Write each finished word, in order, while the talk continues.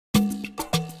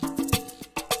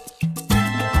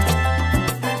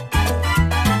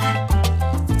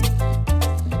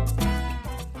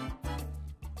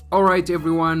Alright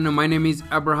everyone, my name is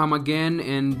Abraham again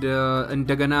and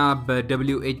እንደገና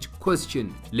በWH question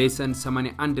lesson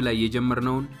 81 ላይ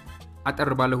የጀመርነውን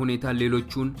አጠር ባለ ሁኔታ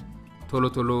ሌሎቹን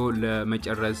ቶሎ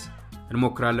ለመጨረስ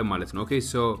እንሞክራለን ማለት ነው. Okay,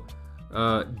 so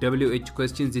WH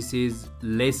question, this is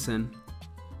lesson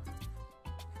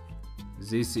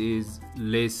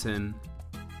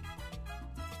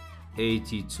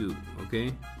 82, okay?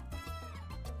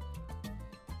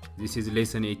 This is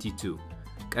lesson 82.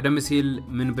 ቀደም ሲል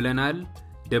ምን ብለናል?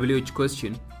 WH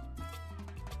question,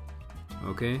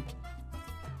 okay?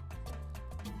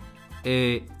 A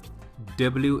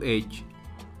WH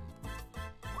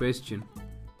question,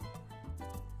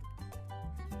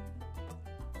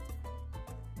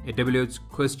 a WH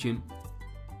question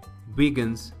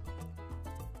begins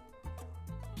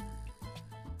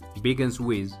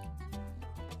with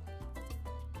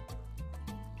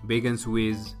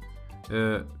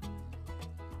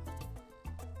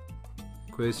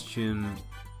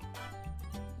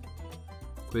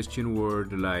question word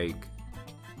like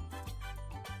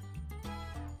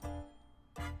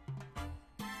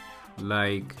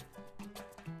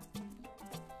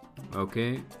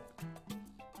okay,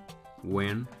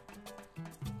 when,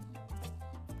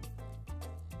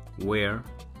 where,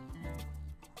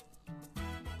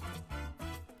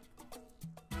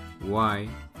 why.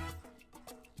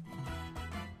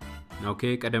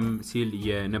 okay, ቀደም ሲል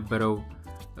የነበረው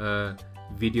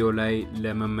ቪዲዮ ላይ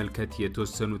ለመመልከት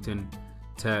የተወሰኑትን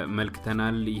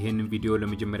ተመልክተናል. ይሄንን ቪዲዮ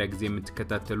ለመጀመሪያ ጊዜ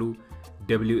የምትከታተሉ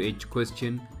WH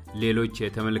question ሌሎች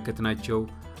የተመለከትናቸው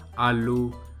አሉ,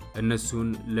 እነሱን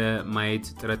ለማየት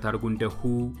ጥረት አድርጉ. እንደ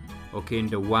who, okay,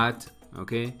 እንደ what,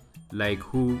 okay, like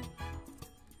who,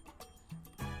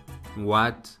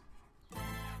 what,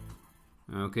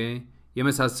 okay,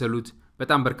 የመሳሰሉት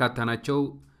በጣም በርካታ ናቸው.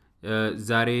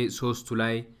 ዛሬ ሶስቱ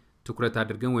ላይ ትኩረት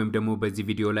አድርገን ወይም ደግሞ በዚህ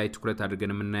ቪዲዮ ላይ ትኩረት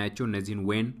አድርገን የምናያቸው እነዚህን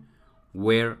when,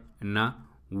 where እና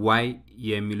why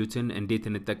የሚሉትን እንዴት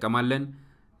እንጠቀማለን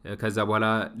ከዛ በኋላ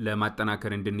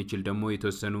ለማጠናከር እንድንችል ደግሞ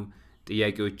የተወሰኑ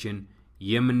ጥያቄዎችን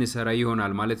የምንሰራ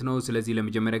ይሆናል ማለት ነው. ስለዚህ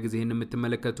ለመጀመሪያ ጊዜ ይሄን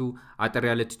የምትመለከቱ አጠር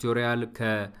ያለ ቱቶሪያል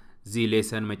ከዚህ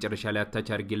ሌሰን መጨረሻ ላይ አታች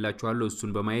አድርጌላችኋለሁ.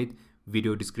 እሱን በማየት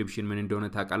ቪዲዮ ዲስክሪፕሽን ምን እንደሆነ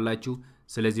ታውቃላችሁ.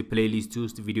 ስለዚህ ፕሌሊስት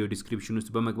ውስጥ ቪዲዮ ዲስክሪፕሽን ውስጥ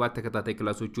በመግባት ተከታታይ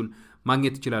ክላሶቹን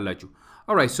ማግኘት ትችላላችሁ.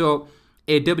 Alright, so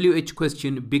a WH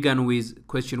question began with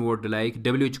question word like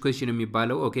WH question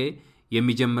የሚባለው okay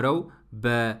የሚጀምረው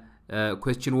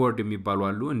በquestion word የሚባሉ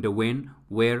አሉ, እንደ when,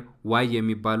 where, why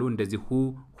የሚባሉ እንደዚህ who,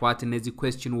 what. እነዚህ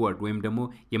question word ወይም ደግሞ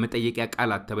የመጠየቂያ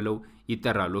ቃላት ተብለው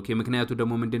ይጠራሉ. okay, ምክንያቱ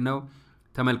ደግሞ ምንድነው?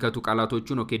 ተመልከቱ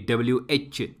ቃላቶቹን. okay,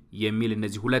 WH የሚል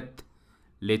እነዚህ ሁለት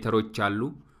ሌተሮች አሉ.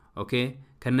 okay,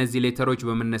 ከነዚህ ሌተሮች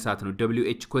በመነሳት ነው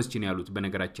WH question ያሉት.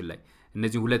 በነገራችን ላይ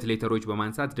እነዚህ ሁለት ሌተሮች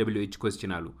በማንሳት WH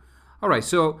question አሉ. Alright,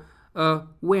 so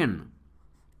when,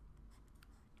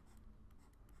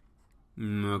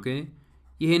 okay,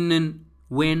 ይሄንን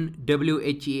when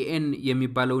WHEN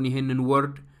የሚባለውን ይሄንን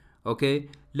word okay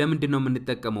ለምንድን ነው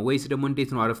የምንጠቀመው? ወይስ ደግሞ እንዴት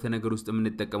ነው አረፍተ ነገር ውስጥ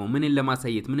የምንጠቀመው? ምንን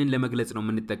ለማሳየት ምንን ለመግለጽ ነው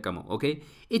የምንጠቀመው? okay,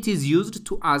 it is used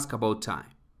to ask about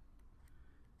time.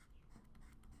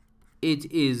 It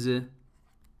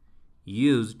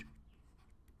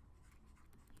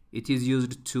is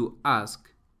used to ask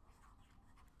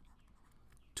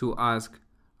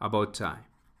about time.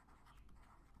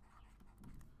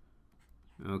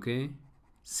 okay,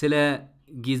 ስለ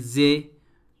ጊዜ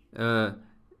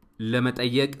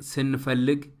ለመጠየቅ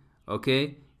ስንፈልግ okay,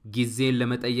 ጊዜን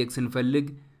ለመጠየቅ ስንፈልግ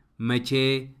መቼ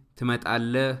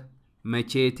ትመጣለህ፣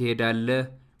 መቼ ትሄዳለህ፣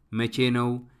 መቼ ነው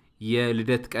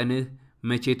የልደት ቀንህ፣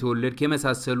 መቼ ተወለድክ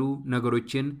የመሳሰሉ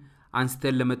ነገሮችን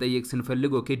አንስተን ለመጠየቅ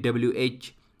ስንፈልግ okay WH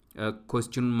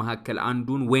question መሐከል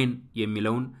አንዱን when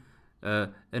የሚለውን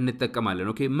እንጠቀማለን.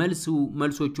 okay,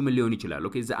 መልሶቹ ምን ሊሆን ይችላል?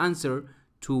 okay, the answer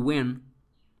to when,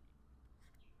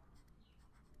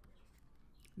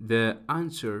 the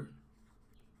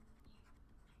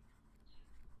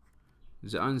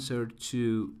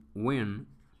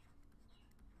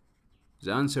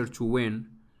answer to when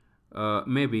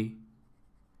maybe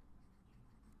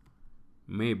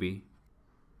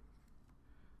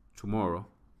tomorrow.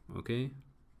 okay,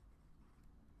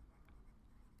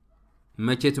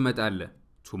 መቼ ትመጣለህ?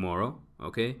 tomorrow.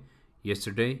 okay,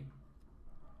 yesterday.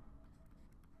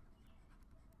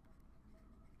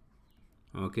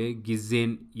 okay,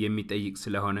 ጊዜን የሚጠይቅ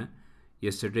ስለሆነ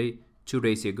yesterday, 2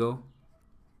 days ago,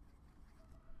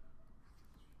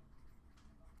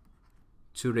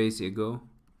 2 days ago.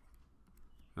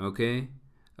 okay,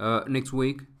 next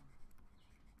week,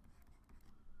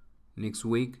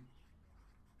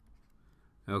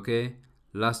 okay,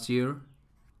 last year,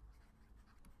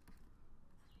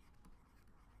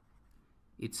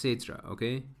 etc.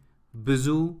 okay, ብዙ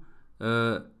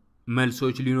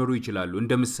መልሶች ሊኖሩ ይችላሉ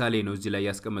እንደ ምሳሌ ነው እዚህ ላይ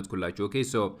ያስቀመጥኩላችሁ ኦኬ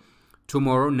ሶ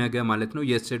tomorrow ነገ ማለት ነው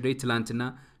yesterday ትላንትና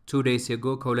 2 days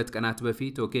ago ከሁለት ቀናት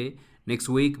በፊት ኦኬ next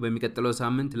week በሚቀጥለው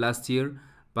ሳምንት last year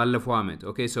ባለፈው አመት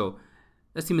ኦኬ ሶ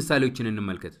እስቲ ምሳሌዎችን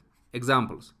እንመልከት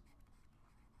examples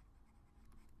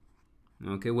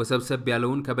ኦኬ ወሰብሰብ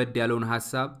ያለውን ከበድ ያለውን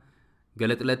ሐሳብ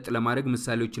ገለጥለጥ ለማድረግ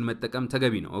ምሳሌዎችን መጠቀም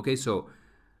ተገቢ ነው ኦኬ ሶ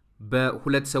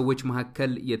በሁለት ሰዎች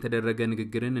መካከል የተደረገ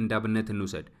ንግግርን እንዳብነት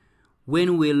እንውሰድ when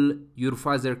will your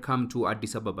father come to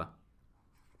Addis Ababa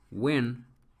when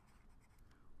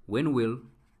will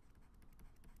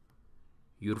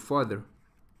your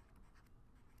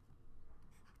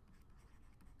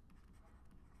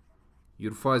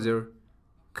father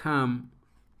come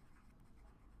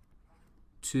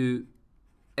to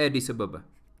Addis Ababa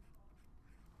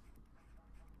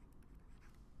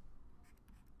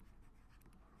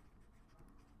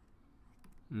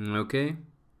okay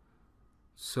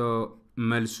so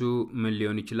መልሱ ምን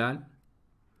ሊሆን ይችላል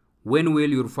when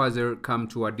will your father come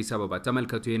to Addis Ababa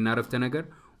ተመልከቱ ይሄን አረፍተ ነገር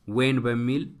when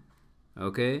በሚል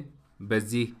okay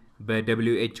በዚህ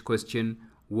በwh question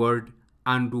word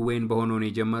አንዱ when በሆነው ነው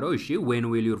የጀመረው እሺ when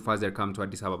will your father come to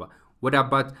Addis Ababa ወደ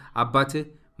አባት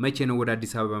መቼ ነው ወደ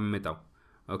አዲስ አበባ የሚመጣው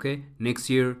okay next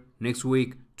year next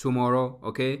week tomorrow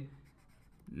okay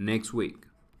next week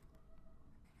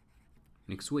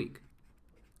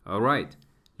all right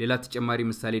ሌላ ተጨማሪ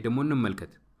ምሳሌ ደግሞ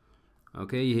እንመልከት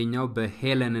ኦኬ ይሄኛው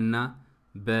በሄለን እና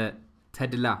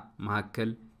በተድላ መካከል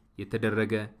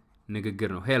የተደረገ ንግግር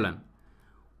ነው ሄለን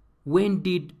when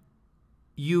did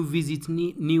you visit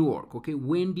New York okay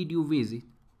when did you visit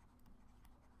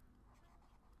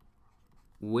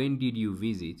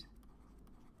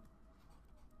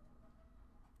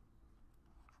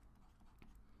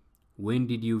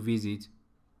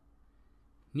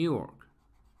New York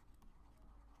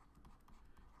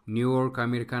New York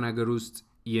አሜሪካን ሀገር ውስጥ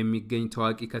የሚገኝ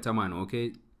ታዋቂ ከተማ ነው ኦኬ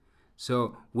so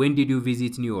when did you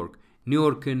visit New York New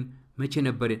Yorkን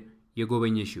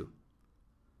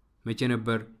መቼ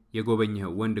ነበር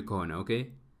የጎበኘኸው ወንድ ከሆነ ኦኬ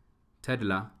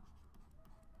ተድላ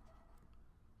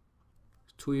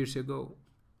 2 years ago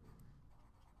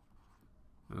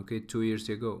okay 2 years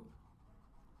ago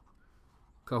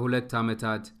ከሁለት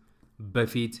አመታት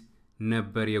በፊት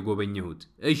ነበር የጎበኘሁት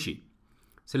እሺ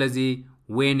ስለዚህ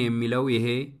when የሚለው ይሄ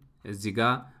እዚህ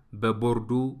ጋር በቦርዱ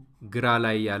ግራ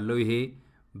ላይ ያለው ይሄ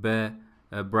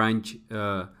በብራንች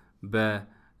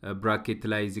በብራኬት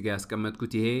ላይ እዚህ ጋር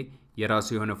ያስቀመጥኩት ይሄ የራሱ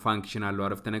የሆነ ፋንክሽን አለው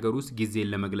አረፍተ ነገር ውስጥ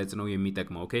ጊዜን ለመግለጽ ነው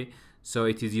የሚጠቅመው ኦኬ so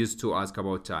it is used to ask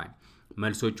about time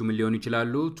መልሶቹ ምን ሊሆኑ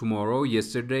ይችላሉ tomorrow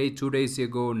yesterday 2 days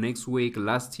ago next week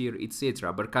last year etc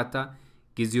በርካታ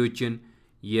ጊዜዎችን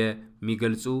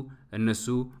የሚገልጹ እነሱ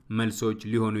መልሶች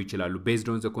ሊሆኑ ይችላሉ based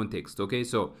on the context okay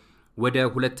so ወደ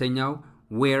ሁለተኛው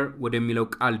where ወደሚለው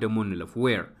ቃል ደግሞ እንለፍ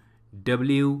where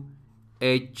w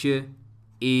h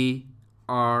e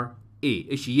r e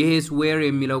እሺ ይሄስ where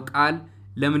የሚለው ቃል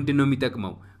ለምንድን ነው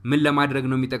የሚጠቅመው ምን ለማድረግ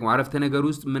ነው የሚጠቅመው አረፍተ ነገር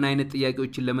ውስጥ ምን አይነት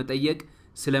ጥያቄዎችን ለመጠየቅ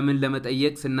ስለምን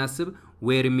ለመጠየቅ ስናስብ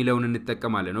where የሚለውን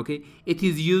እንጠቀማለን okay it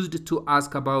is used to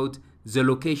ask about the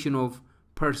location of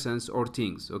persons or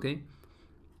things okay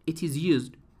it is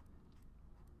used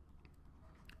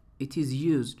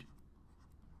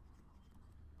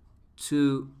to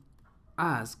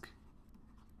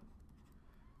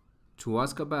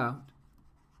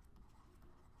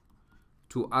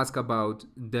ask about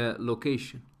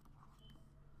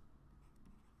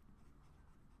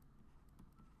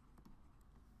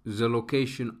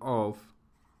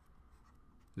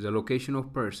the location of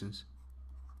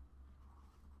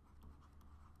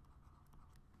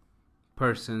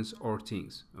persons or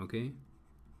things okay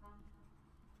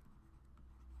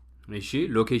እሺ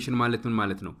ሎኬሽን ማለት ምን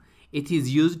ማለት ነው it is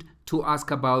used to ask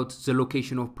about the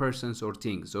location of persons or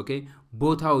things okay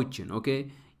ቦታዎችን okay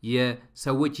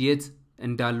የሰዎች የት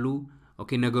እንዳሉ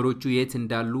okay ነገሮቹ የት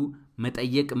እንዳሉ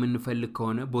መጠየቅ የምንፈልግ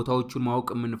ከሆነ ቦታዎቹን ማወቅ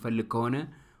የምንፈልግ ከሆነ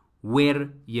where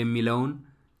የሚለውን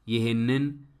ይሄንን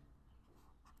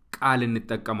ቃል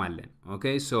እንጠቀማለን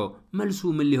okay so መልሱ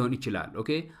ምን ሊሆን ይችላል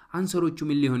okay አንሰሮቹ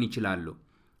ምን ሊሆን ይችላሉ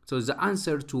so the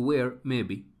answer to where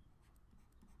maybe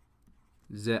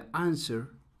the answer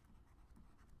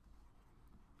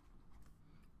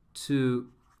to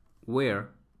where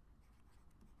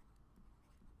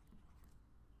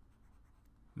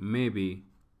maybe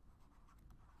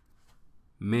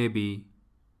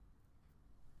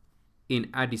in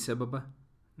Addis Ababa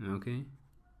okay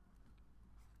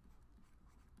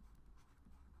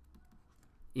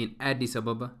in Addis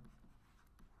Ababa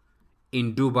in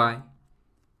Dubai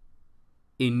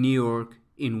in New York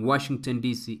in Washington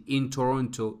DC in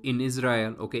Toronto in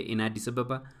Israel okay in Addis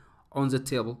Ababa on the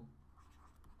table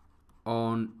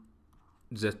on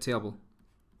the table.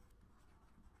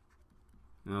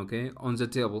 Okay, on the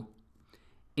table.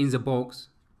 In the box.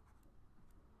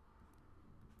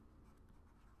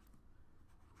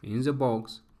 In the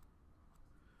box.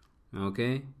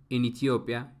 Okay, in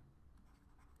Ethiopia.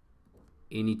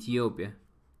 In Ethiopia.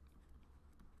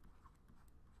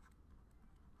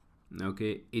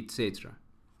 Okay, etc.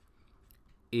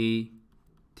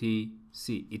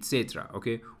 etc. etc.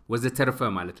 Okay, ወዘተርፈ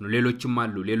ማለት ነው ሌሎችም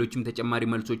አሉ ሌሎችም ተጨማሪ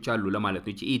መልሶች አሉ ለማለት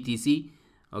ነው etc.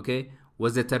 okay,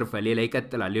 ወዘተርፈ ሌላ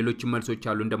ይቀጥላል ሌሎችም መልሶች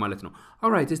አሉ እንደማለት ነው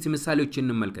all right እስቲ ምሳሌዎችን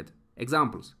እንመልከት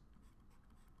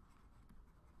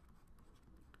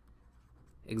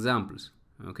examples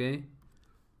okay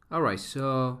all right so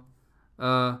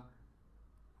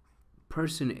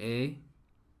person A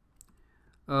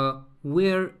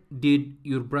where did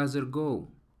your brother go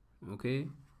okay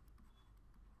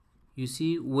you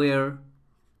see where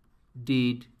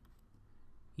did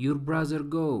your brother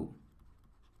go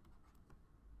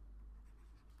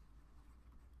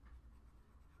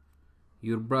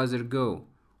your brother go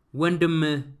ወንድም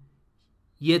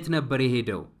የት ነበር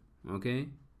የሄደው okay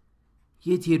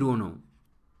የት ሄዶ ነው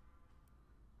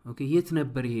okay የት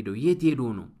ነበር የሄደው የት ሄዶ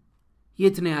ነው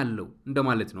የት ነው ያለው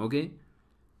እንደማለት ነው okay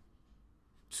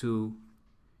to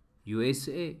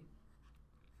USA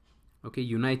okay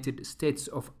United States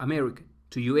of America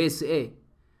to USA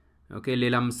okay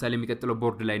ሌላ ምሳሌ የሚቀጥለው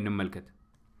ቦርድ ላይ እንመልከት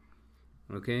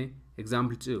okay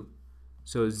example 2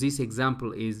 so this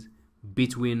example is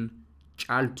between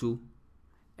ጫልቱ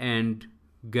and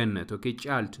ገነት okay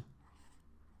ጫልቱ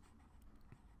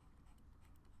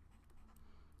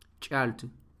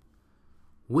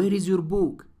where is your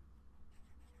book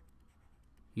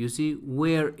you see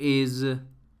where is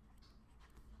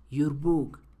your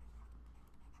book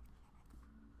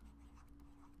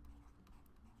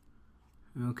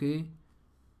okay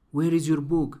where is your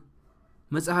book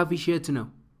መጽሐፍሽ የት ነው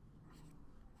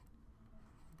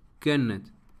ገነት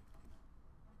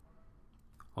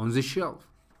on the shelf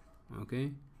okay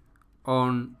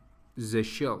on the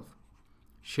shelf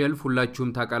shelf ሁላችሁም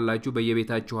ታውቃላችሁ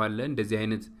በየቤታችሁ አለ እንደዚህ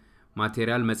አይነት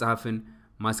ማቴሪያል መጽሐፍን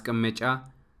ማስቀመጫ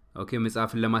okay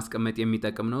መጽሐፍን ለማስቀመጥ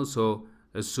የሚጠቅም ነው so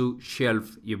እሱ shelf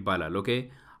ይባላል okay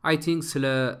I think ስለ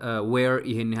where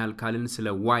ይሄን ያህል ካልን ስለ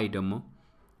why ደግሞ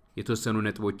የተወሰኑ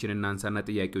ነጥቦችን እናንሳና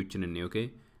ጥያቄዎችን እንይ okay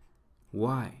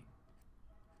why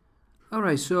all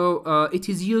right so it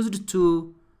is used to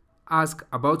ask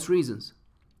about reasons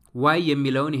why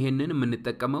የሚለውን ይሄንን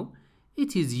የምንጠቀመው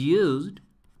it is used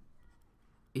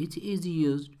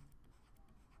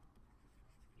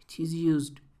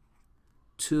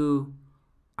to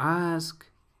ask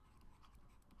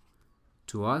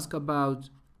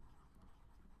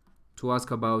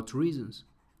about reasons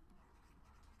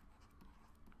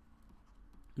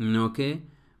okay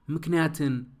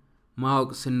ምክንያትን ማወቅ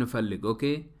ስንፈልግ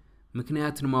okay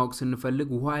ምክንያትን ማወቅ ስንፈልግ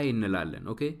why እንላለን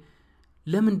okay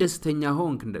ለምን ደስተኛ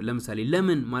ሆንክ ለምሳሌ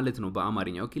ለምን ማለት ነው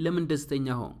በአማርኛ okay ለምን ደስተኛ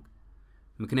ሆንክ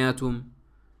ምክንያቱም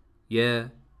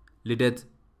የልደት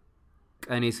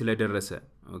ቀኔ ስለደረሰ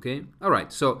okay all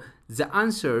right so the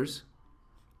answers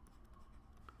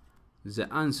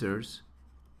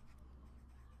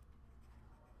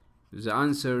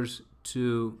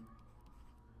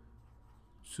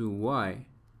to why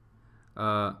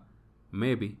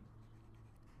maybe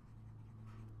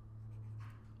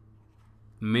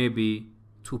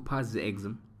to pass the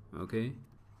exam okay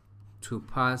to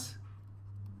pass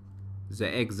the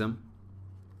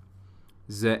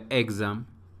exam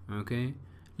okay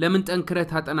ለምን ጠንክረህ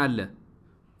ታጠናለህ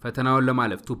ፈተናውን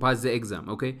ለማለፍ to pass the exam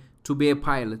okay to be a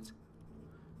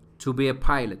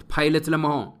pilot pilot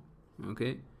ለመሆን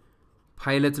okay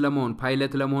pilot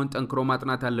ለመሆን ጠንክሮ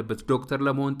ማጥናት አለበት ዶክተር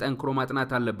ለመሆን ጠንክሮ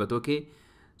ማጥናት አለበት okay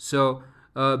so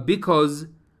because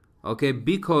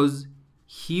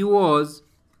he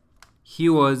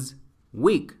was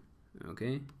weak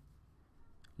okay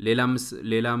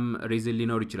ሌላም reason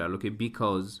ሊኖር ይችላል okay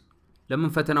because ለምን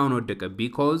ፈተናውን ወደቀ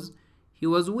because he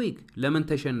was weak ለምን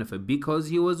ተሸነፈ because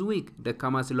he was weak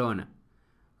ደካማ ስለሆነ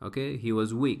okay he was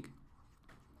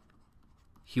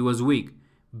weak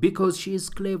because she is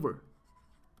clever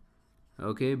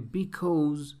okay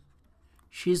because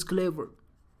she is clever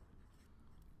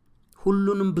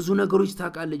ሁሉንም ብዙ ነገሮች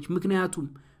ታውቃለች ምክንያቱም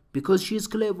because she is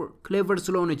clever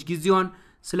ስለሆነች ጊዜዋን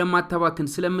ስለማታባክን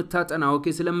ስለምታጠና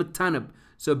okay ስለምታነብ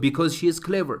so because she is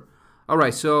clever all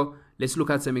right so let's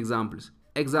look at some examples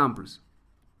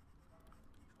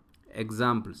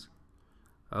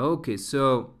okay so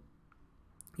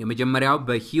የመጀመሪያው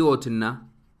በህይወትና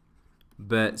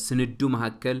በስንዱ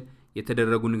መሐከል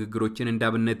የተደረጉ ንግግሮችን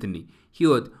እንዳብነት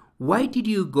ህይወት why did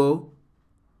you go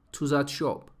to that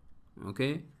shop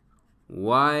okay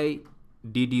why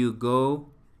did you go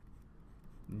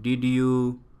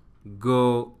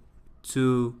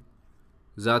to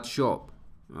that shop?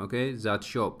 Okay, that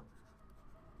shop.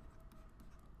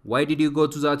 Why did you go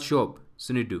to that shop?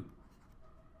 Sinidu.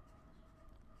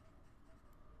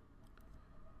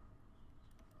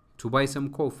 To buy some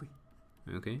coffee.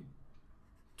 Okay,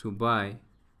 to buy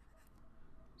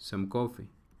some coffee.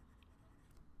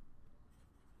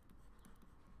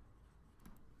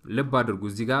 ልብ አድርጉ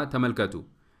እዚህ ጋር ተመልከቱ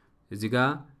እዚህ ጋር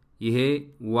ይሄ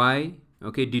why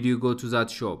okay did you go to that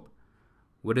shop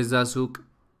ወደዛ ሱቅ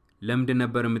ለምንድን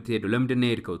ነበር የምትሄደው ለምንድን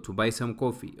ሄድከው to buy some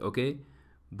coffee okay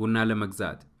ቡና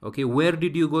ለመግዛት okay where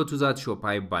did you go to that shop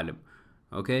አይባልም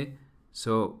okay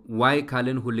so why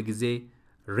ካልን ሁሉ ጊዜ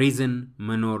reason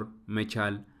መኖር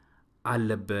መቻል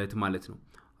አለበት ማለት ነው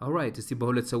alright እስቲ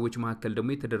በሁለት ሰዎች መካከል ደግሞ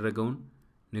የተደረገውን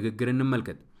ንግግር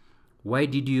እንመልከት why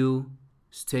did you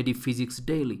study physics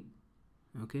daily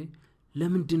okay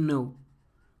ለምንድን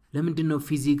ነው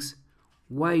physics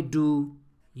why do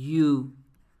you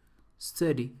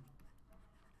study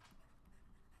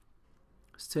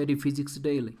physics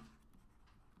daily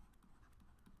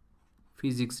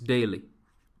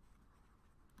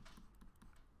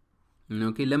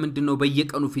okay ለምንድን ነው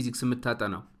በየቀኑ ፊዚክስ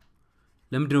የምታጠናው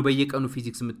ለምንድን ነው በየቀኑ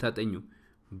ፊዚክስ የምታጠኙ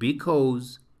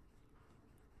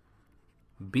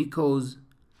because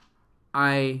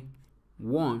I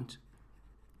want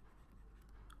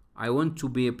to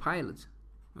be a pilot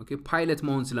okay pilot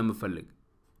መሆን ስለምፈልግ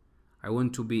I want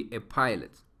to be a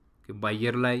pilot okay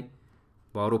በአየር ላይ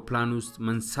በአውሮፕላን ውስጥ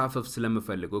መንሳፈፍ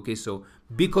ስለምፈልግ okay so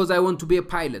because I want to be a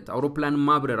pilot አውሮፕላን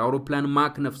ማብረር አውሮፕላን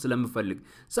ማክነፍ ስለምፈልግ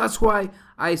that's why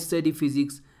I study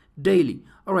physics daily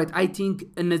alright I think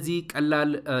እነዚህ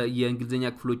ቀላል የእንግሊዘኛ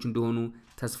ክፍሎች እንደሆኑ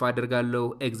ተስፋ አደርጋለሁ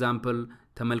ኤግዛምፕል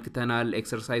ተመልክተናል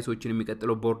ኤክሰርሳይሶችን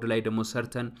የሚቀጥለው ቦርድ ላይ ደግሞ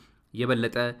ሰርተን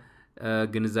የበለጠ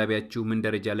ግንዛቤያችሁ ምን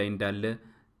ደረጃ ላይ እንዳለ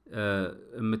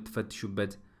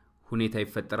የምትፈትሹበት ሁኔታ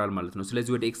ይፈጠራል ማለት ነው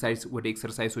ስለዚህ ወደ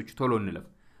ኤክሰርሳይሶቹ ቶሎ እንለፍ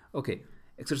okay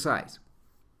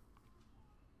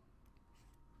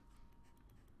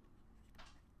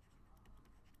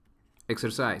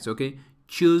exercise okay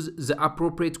choose the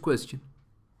appropriate question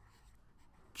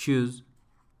choose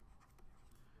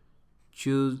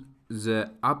the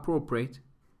appropriate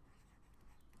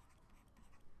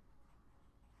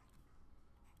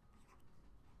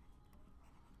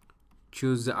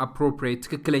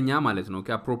ትክክለኛ ማለት ነው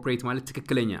okay appropriate ማለት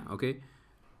ትክክለኛ okay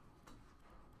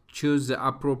choose the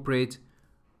appropriate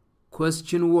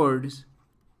question words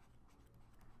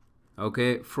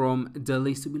okay from the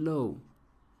list below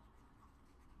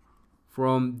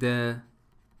from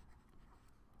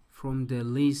the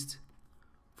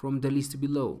list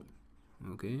below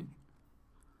okay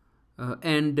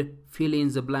and fill in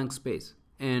the blank space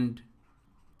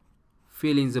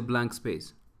fill in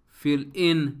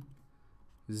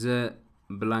the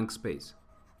blank space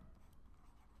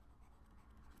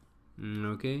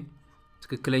okay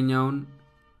ትክክለኛውን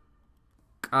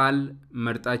ቃል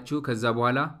መርጣችሁ ከዛ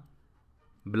በኋላ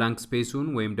blank spaceውን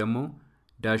ወይም ደግሞ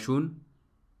ዳሹን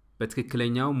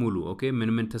በትክክለኛው ሙሉ okay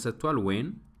ምን ተሰጥቷል when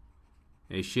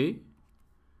እሺ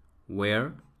where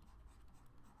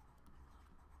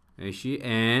እሺ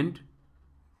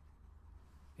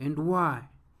and why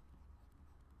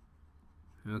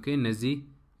okay እነዚህ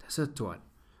ተሰጥቷል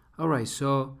alright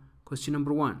so question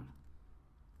number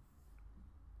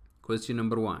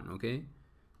 1 okay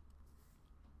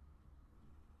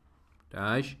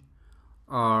dash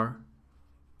are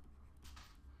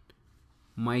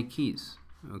my keys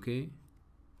okay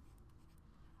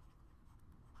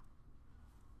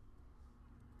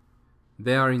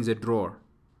they are in the drawer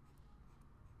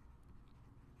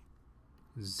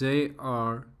they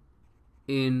are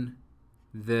in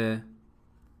the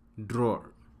drawer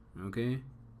okay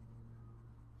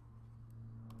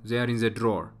they are in the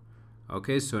drawer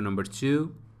okay so number 2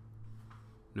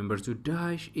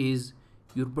 dash is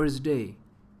your birthday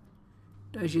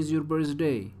dash is your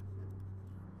birthday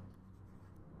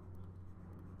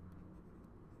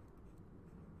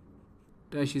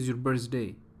dash is your birthday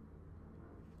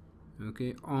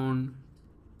okay on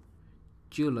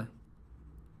July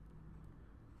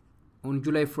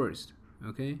 1st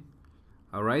okay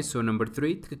alright so number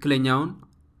 3 ትክክለኛውን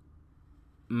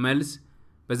መልስ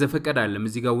በዘፈቀድ አይደለም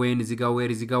እዚህ ጋር ወይን እዚህ ጋር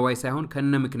where እዚህ ጋር why ሳይሆን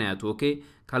ከነ ምክንያቱ ኦኬ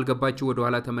ካልገባችሁ ወደ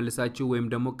ኋላ ተመልሳችሁ ወይም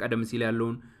ደግሞ ቀደም ሲል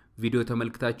ያለውን ቪዲዮ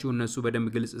ተመልክታችሁ እነሱ በደንብ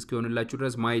ግልጽ እስኪሆንላችሁ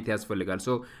ድረስ ማየት ያስፈልጋል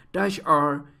so dash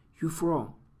are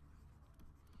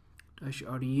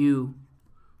you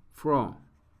from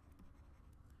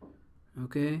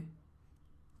okay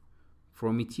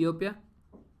from Ethiopia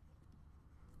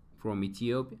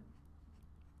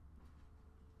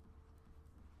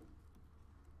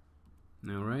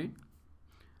All right.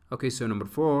 Okay, so number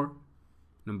 4,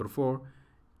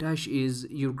 dash is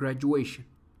your graduation.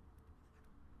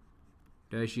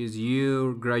 Dash is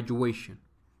your graduation.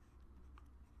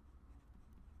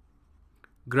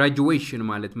 graduation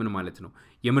ማለት ምን ማለት ነው?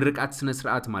 የምርቃት ስነ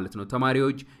ስርዓት ማለት ነው።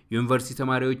 ተማሪዎች ዩኒቨርሲቲ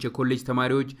ተማሪዎች የኮሌጅ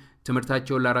ተማሪዎች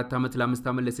ትምህርታቸውን ለ4 ዓመት ለ5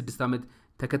 ዓመት ለ6 ዓመት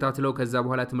ተከታትለው ከዛ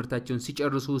በኋላ ትምህርታቸውን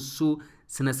ሲጨርሱ እሱ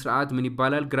ስነ ስርዓት ምን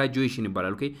ይባላል? graduation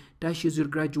ይባላል። Okay, dash is your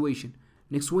graduation.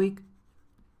 Next week.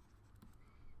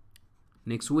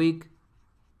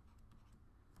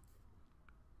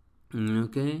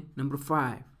 Okay, number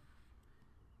 5.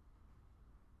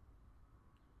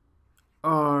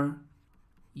 Are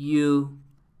you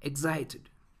excited?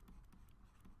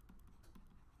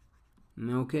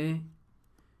 Okay,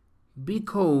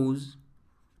 because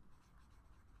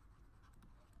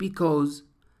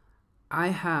I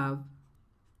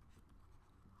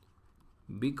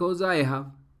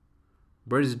have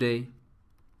birthday.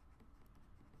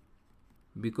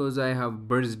 Because I have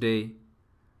birthday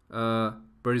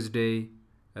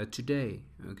today.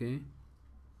 Okay.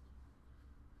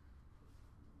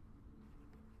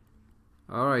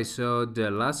 All right, so the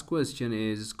last question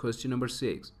is question number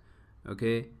 6.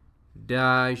 Okay,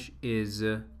 dash is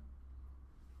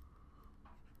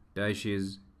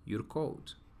your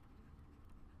coat.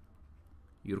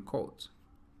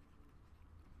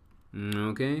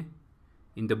 Okay,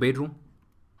 in the bedroom.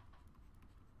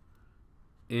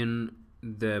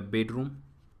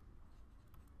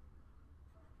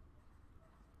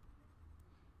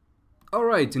 All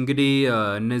right, እንግዲህ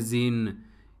እነዚህን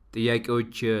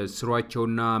ጥያቄዎች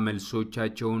ስሯቸውና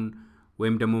መልሶቻቸውን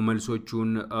ወይም ደግሞ መልሶቹን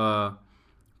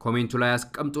ኮሜንቱ ላይ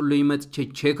አስቀምጡልኝ መጥቼ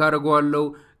ቼክ አድርገዋለሁ።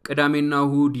 ቅዳሜና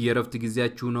እሁድ የረፍት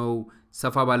ጊዜያችሁ ነው።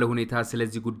 ሰፋ ባለ ሁኔታ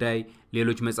ስለዚህ ጉዳይ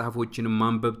ሌሎች መጽሐፎችን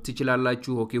ማንበብ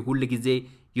ትችላላችሁ። ኦኬ፣ ሁሉ ጊዜ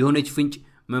የሆነች ፍንጭ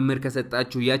መምህር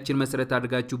ከሰጣችሁ ያችን መሰረት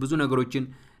አድርጋችሁ ብዙ ነገሮችን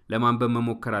ለማንበብ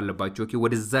መሞከር አለባችሁ። ኦኬ፣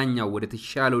 ወደዛኛው ወደ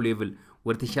ተሻለው ሌቭል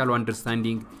ወደ ተሻለው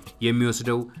አንደርስታንዲንግ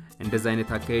የሚወስደው እንደዛ አይነት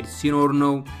አካሄድ ሲኖር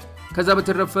ነው። ከዛ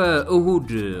በተረፈ እሁድ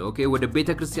ኦኬ ወደ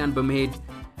ቤተክርስቲያን በመሄድ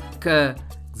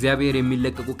ከእግዚአብሔር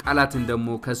የሚለቀቁ ቃላትን ደግሞ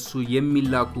ከሱ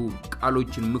የሚላኩ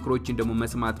ቃሎችን ምክሮችን ደግሞ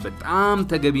መስማት በጣም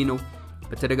ተገቢ ነው።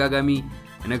 በተደጋጋሚ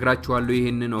እነግራችኋለሁ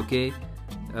ይሄንን። ኦኬ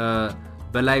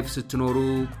በላይፍ ስትኖሩ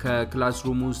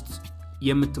ከክላስሩም ውስጥ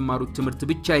የምትማሩት ትምህርት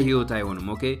ብቻ ህይወት አይሆንም።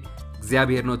 ኦኬ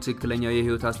እግዚአብሔር ነው ትክክለኛው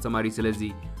የህይወት አስተማሪ።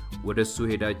 ስለዚህ ወደሱ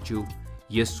ሄዳችሁ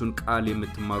የሱን ቃል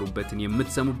የምትማሩበትን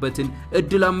የምትሰሙበትን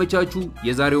እድል አመቻቹ።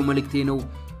 የዛሬው መልእክቴ ነው።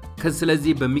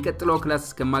 ስለዚህ በሚቀጥለው ክላስ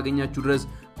እስከማገኛችሁ ድረስ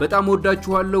በጣም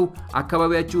ወዳችኋለሁ።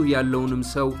 አካባቢያችሁ ያለውንም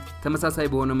ሰው ተመሳሳይ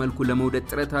በሆነ መልኩ ለመውደድ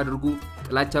ጥረት አድርጉ።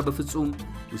 ጥላቻ በፍጹም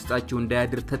ውስጣችሁ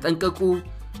እንዳያድር ተጠንቀቁ።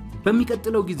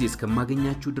 በሚቀጥለው ጊዜ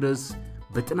እስከማገኛችሁ ድረስ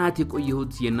በጥናት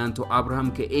የቆየሁት የእናንተው አብርሃም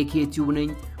ከኤኬቲው ነኝ።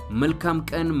 መልካም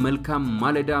ቀን፣ መልካም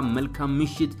ማለዳ፣ መልካም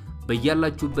ምሽት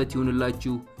በያላችሁበት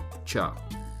ይሁንላችሁ። ቻው።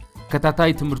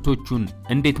 ተከታታይ ትምህርቶቹን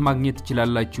እንዴት ማግኘት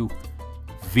ትችላላችሁ?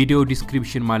 ቪዲዮ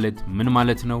ዲስክሪፕሽን ማለት ምን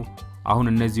ማለት ነው? አሁን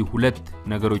እነዚህ ሁለት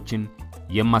ነገሮችን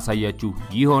የማሳያችሁ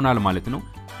ይሆናል ማለት ነው።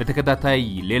 በተከታታይ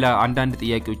ሌላ አንዳንድ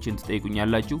ጥያቄዎችን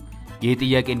ትጠይቁኛላችሁ። ይሄ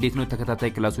ጥያቄ እንዴት ነው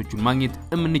ተከታታይ ክላሶቹን ማግኘት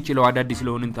የምንችለው አዳዲስ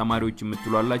ስለሆነን ተማሪዎች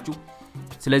የምትሏላችሁ።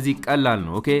 ስለዚህ ቀላል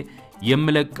ነው። ኦኬ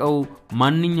የምለቀው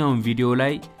ማንኛውም ቪዲዮ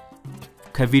ላይ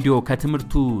ከቪዲዮ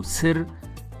ከትምህርቱ ስር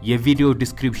የቪዲዮ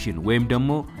ዲስክሪፕሽን ወይም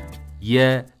ደግሞ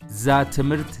የዛ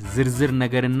ትምህርት ዝርዝር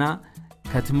ነገርና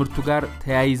ከትምህርቱ ጋር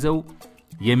ተያይዘው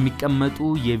የሚቀመጡ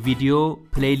የቪዲዮ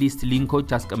ፕሌሊስት ሊንኮች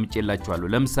አስቀምጬላችኋለሁ።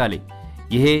 ለምሳሌ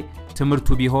ይሄ ትምህርቱ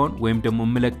ቢሆን ወይም ደግሞ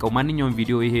የምለቀው ማንኛውም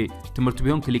ቪዲዮ ይሄ ትምህርቱ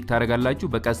ቢሆን ክሊክ ታደርጋላችሁ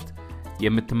በቀስት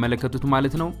የምትመለከቱት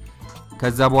ማለት ነው።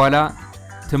 ከዛ በኋላ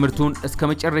ትምህርቱን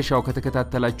እስከመጨረሻው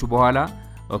ከተከታተላችሁ በኋላ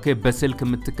ኦኬ በስልክ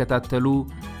የምትከታተሉ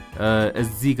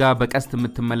እዚህ ጋር በቀስት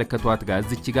የምትመለከቷት ጋር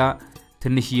እዚች ጋር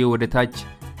ትንሽዬ ወደ ታች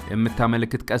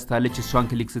የምታመለክት ቀስት አለች። እሷን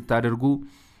ክሊክ ስታደርጉ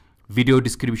ቪዲዮ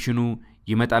ዲስክሪፕሽኑ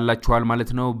ይመጣላችኋል ማለት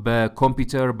ነው።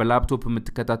 በኮምፒውተር በላፕቶፕ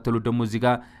የምትከታተሉ ደግሞ እዚህ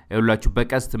ጋር ያላችሁ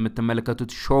በቀስት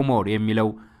የምትመለከቱት ሾው ሞር የሚለው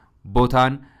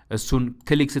ቦታን እሱን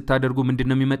ክሊክ ስታደርጉ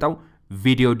ምንድነው የሚመጣው?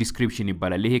 ቪዲዮ ዲስክሪፕሽን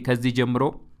ይባላል። ይሄ ከዚህ ጀምሮ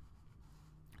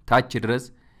ታች ድረስ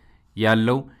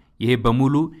ያለው ይሄ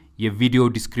በሙሉ የቪዲዮ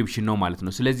ዲስክሪፕሽን ነው ማለት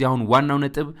ነው። ስለዚህ አሁን ዋናው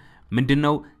ነጥብ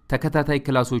ምንድነው? ተከታታይ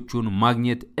ክላሶቹን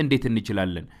ማግኘት እንዴት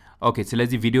እንችላለን? ኦኬ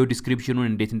ስለዚህ ቪዲዮ ዲስክሪፕሽኑን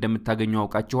እንዴት እንደምታገኙ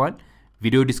አውቃችኋል።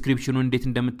 ቪዲዮ ዲስክሪፕሽኑን እንዴት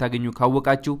እንደምታገኙ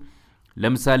ካወቃችሁ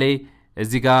ለምሳሌ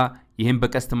እዚህ ጋር ይሄን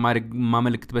በቀስት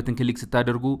ማመልክትበትን ክሊክ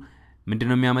ስታደርጉ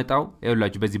ምንድነው የሚያመጣው?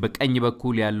 ይኸውላችሁ በዚህ በቀኝ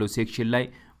በኩል ያለው ሴክሽን ላይ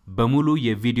በሙሉ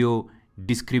የቪዲዮ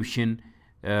ዲስክሪፕሽን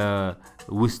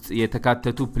ውስጥ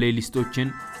የተካተቱ ፕሌሊስቶችን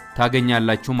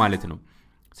ታገኛላችሁ ማለት ነው።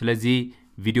 ስለዚህ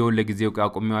ቪዲዮውን ለጊዜው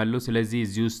አቆሜዋለሁ። ስለዚህ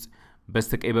እዚህ ውስጥ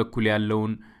በስተቀኝ በኩል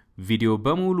ያለውን ቪዲዮ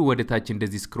በሙሉ ወደ ታች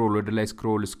እንደዚህ ስክሮል ወደ ላይ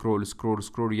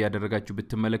ስክሮል ያደረጋችሁ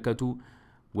ብትመለከቱ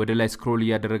ወደ ላይ ስክሮል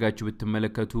ያደረጋችሁ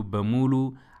ብትመለከቱ በሙሉ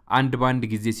አንድ ባንድ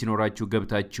ጊዜ ሲኖራችሁ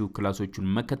ገብታችሁ ክላሶቹን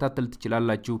መከታተል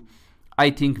ትችላላችሁ I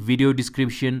think ቪዲዮ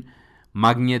ዲስክሪፕሽን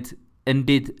ማግኘት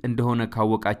እንዴት እንደሆነ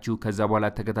ካወቃችሁ ከዛ በኋላ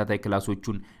ተከታታይ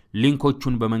ክላሶቹን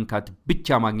ሊንኮቹን በመንካት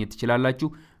ብቻ ማግኘት ትችላላችሁ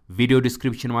ቪዲዮ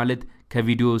ዲስክሪፕሽን ማለት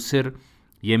ከቪዲዮ ስር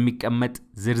የሚቀመጥ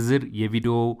ዝርዝር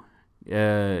የቪዲዮ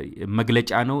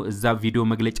መግለጫ ነው እዛ ቪዲዮ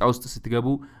መግለጫ ውስጥ ስትገቡ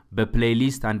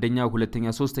በፕሌይሊስት አንደኛ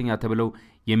ሁለተኛ ሶስተኛ ተብለው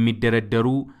የሚደረደሩ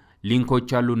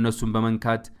ሊንኮች አሉ እነሱን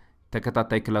በመንካት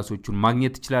ተከታታይ ክላሶቹን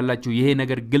ማግኘት ትችላላችሁ ይሄ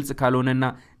ነገር ግልጽ ካልሆነና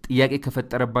ጥያቄ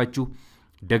ከፈጠረባችሁ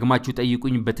ደግማችሁ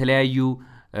ጠይቁኝ በተለያዩ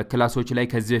ክላሶች ላይ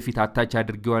ከዚህ በፊት አታች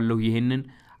አድርጌዋለሁ ይሄንን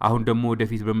አሁን ደግሞ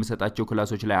ወደፊት በመሰጣቸው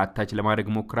ክላሶች ላይ አታች ለማድረግ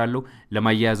ሞክራለሁ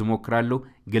ለማያያዝ ሞክራለሁ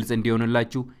ግልጽ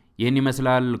እንዲሆንላችሁ ይሄን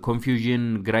ይመስላል ኮንፊውዥን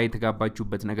ግራ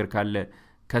የተጋባችሁበት ነገር ካለ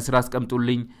ከስራ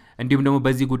አስቀምጡልኝ እንዲሁም ደግሞ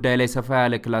በዚህ ጉዳይ ላይ ሰፋ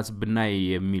ያለ ክላስ ብናይ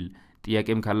የሚል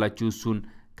ጥያቄም ካላችሁ እሱን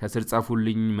ከስር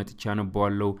ጻፉልኝ መጥቻ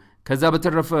ነብዋለሁ ከዛ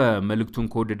በተረፈ መልእክቱን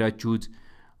ከወደዳችሁት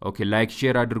ኦኬ ላይክ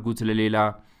ሼር አድርጉት ለሌላ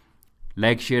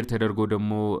ላይክ ሼር ተደርጎ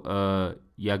ደግሞ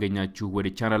ያገኛችሁ ወደ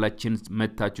ቻናላችን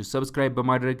መጣችሁ ሰብስክራይብ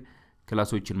በማድረግ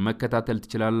ክላሶችን መከታተል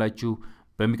ትችላላችሁ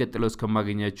በሚቀጥለው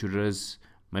እስከማገኛችሁ ድረስ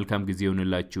መልካም ጊዜ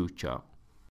ይሁንላችሁ ቻው